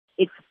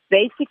It's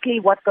basically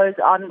what goes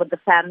on with the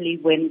family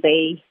when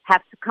they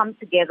have to come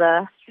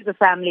together to the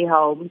family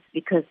home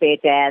because their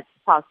dads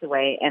passed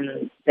away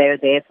and they're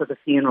there for the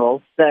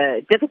funeral.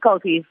 The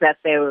difficulty is that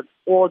they're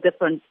all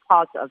different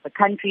parts of the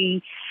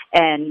country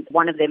and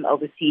one of them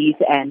overseas.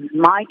 And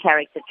my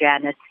character,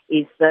 Janet,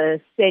 is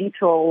the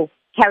central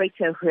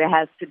character who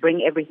has to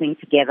bring everything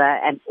together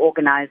and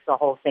organize the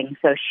whole thing.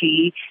 So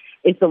she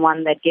is the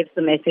one that gives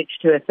the message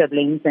to her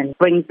siblings and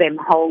brings them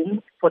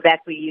home for that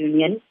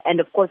reunion. And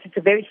of course, it's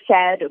a very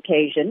sad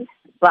occasion,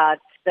 but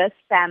this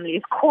family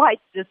is quite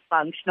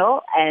dysfunctional.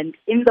 And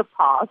in the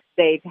past,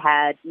 they've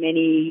had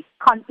many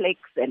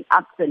conflicts and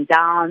ups and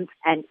downs,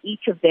 and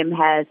each of them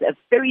has a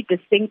very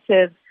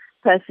distinctive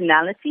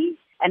personality.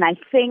 And I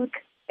think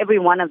every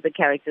one of the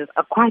characters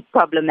are quite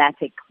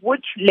problematic,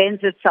 which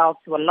lends itself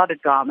to a lot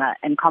of drama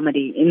and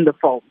comedy in the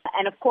film.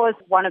 And of course,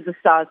 one of the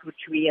stars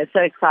which we are so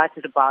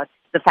excited about,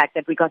 the fact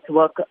that we got to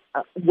work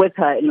with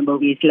her in the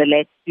movie, is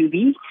Lillette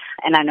Dubey.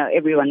 And I know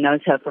everyone knows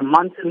her from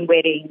Monsoon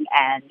Wedding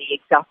and the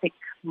exotic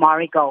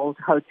Marigold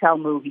Hotel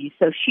movie.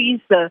 So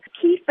she's the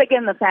key figure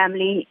in the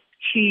family.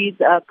 She's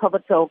a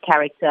pivotal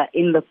character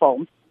in the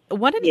film.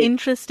 What an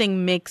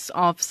interesting mix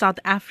of South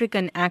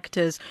African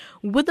actors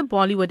with a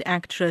Bollywood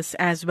actress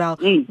as well.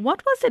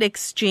 What was that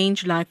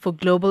exchange like for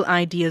global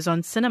ideas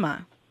on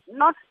cinema?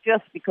 Not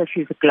just because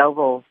she's a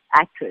global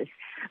actress,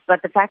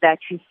 but the fact that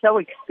she's so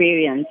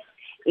experienced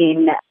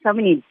in so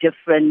many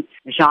different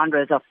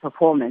genres of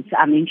performance.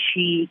 I mean,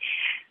 she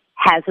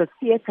has a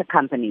theatre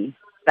company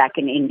back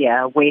in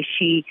India where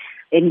she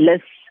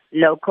enlists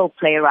local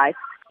playwrights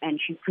and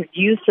she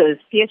produces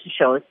theatre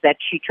shows that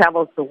she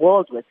travels the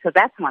world with. So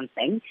that's one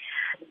thing.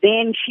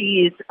 Then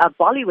she's a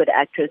Bollywood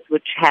actress,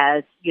 which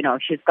has,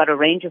 she's got a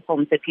range of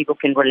films that people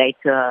can relate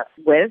to her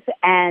with.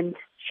 And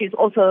she's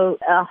also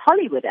a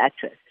Hollywood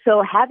actress.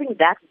 So having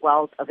that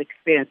wealth of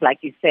experience, like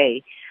you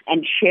say,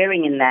 and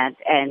sharing in that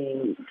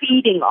and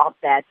feeding off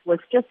that was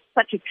just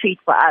such a treat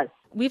for us.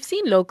 We've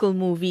seen local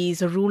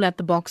movies rule at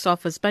the box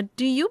office, but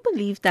do you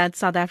believe that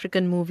South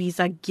African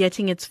movies are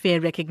getting its fair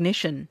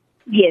recognition?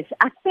 Yes,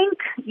 I think,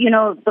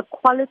 the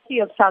quality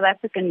of South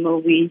African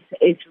movies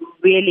is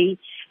really,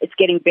 it's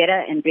getting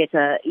better and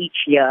better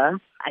each year.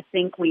 I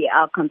think we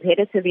are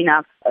competitive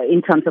enough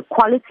in terms of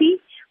quality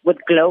with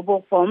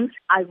global films.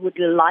 I would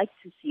like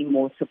to see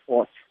more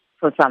support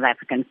for South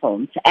African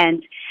films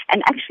and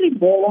actually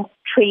more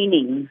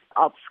training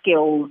of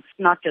skills,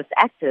 not just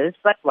actors,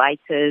 but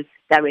writers,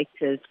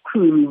 directors,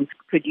 crews,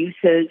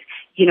 producers.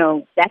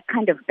 That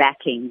kind of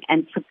backing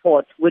and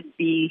support would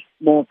be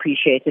more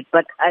appreciated.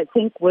 But I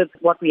think with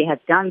what we have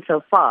done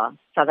so far,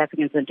 South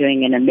Africans are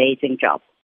doing an amazing job.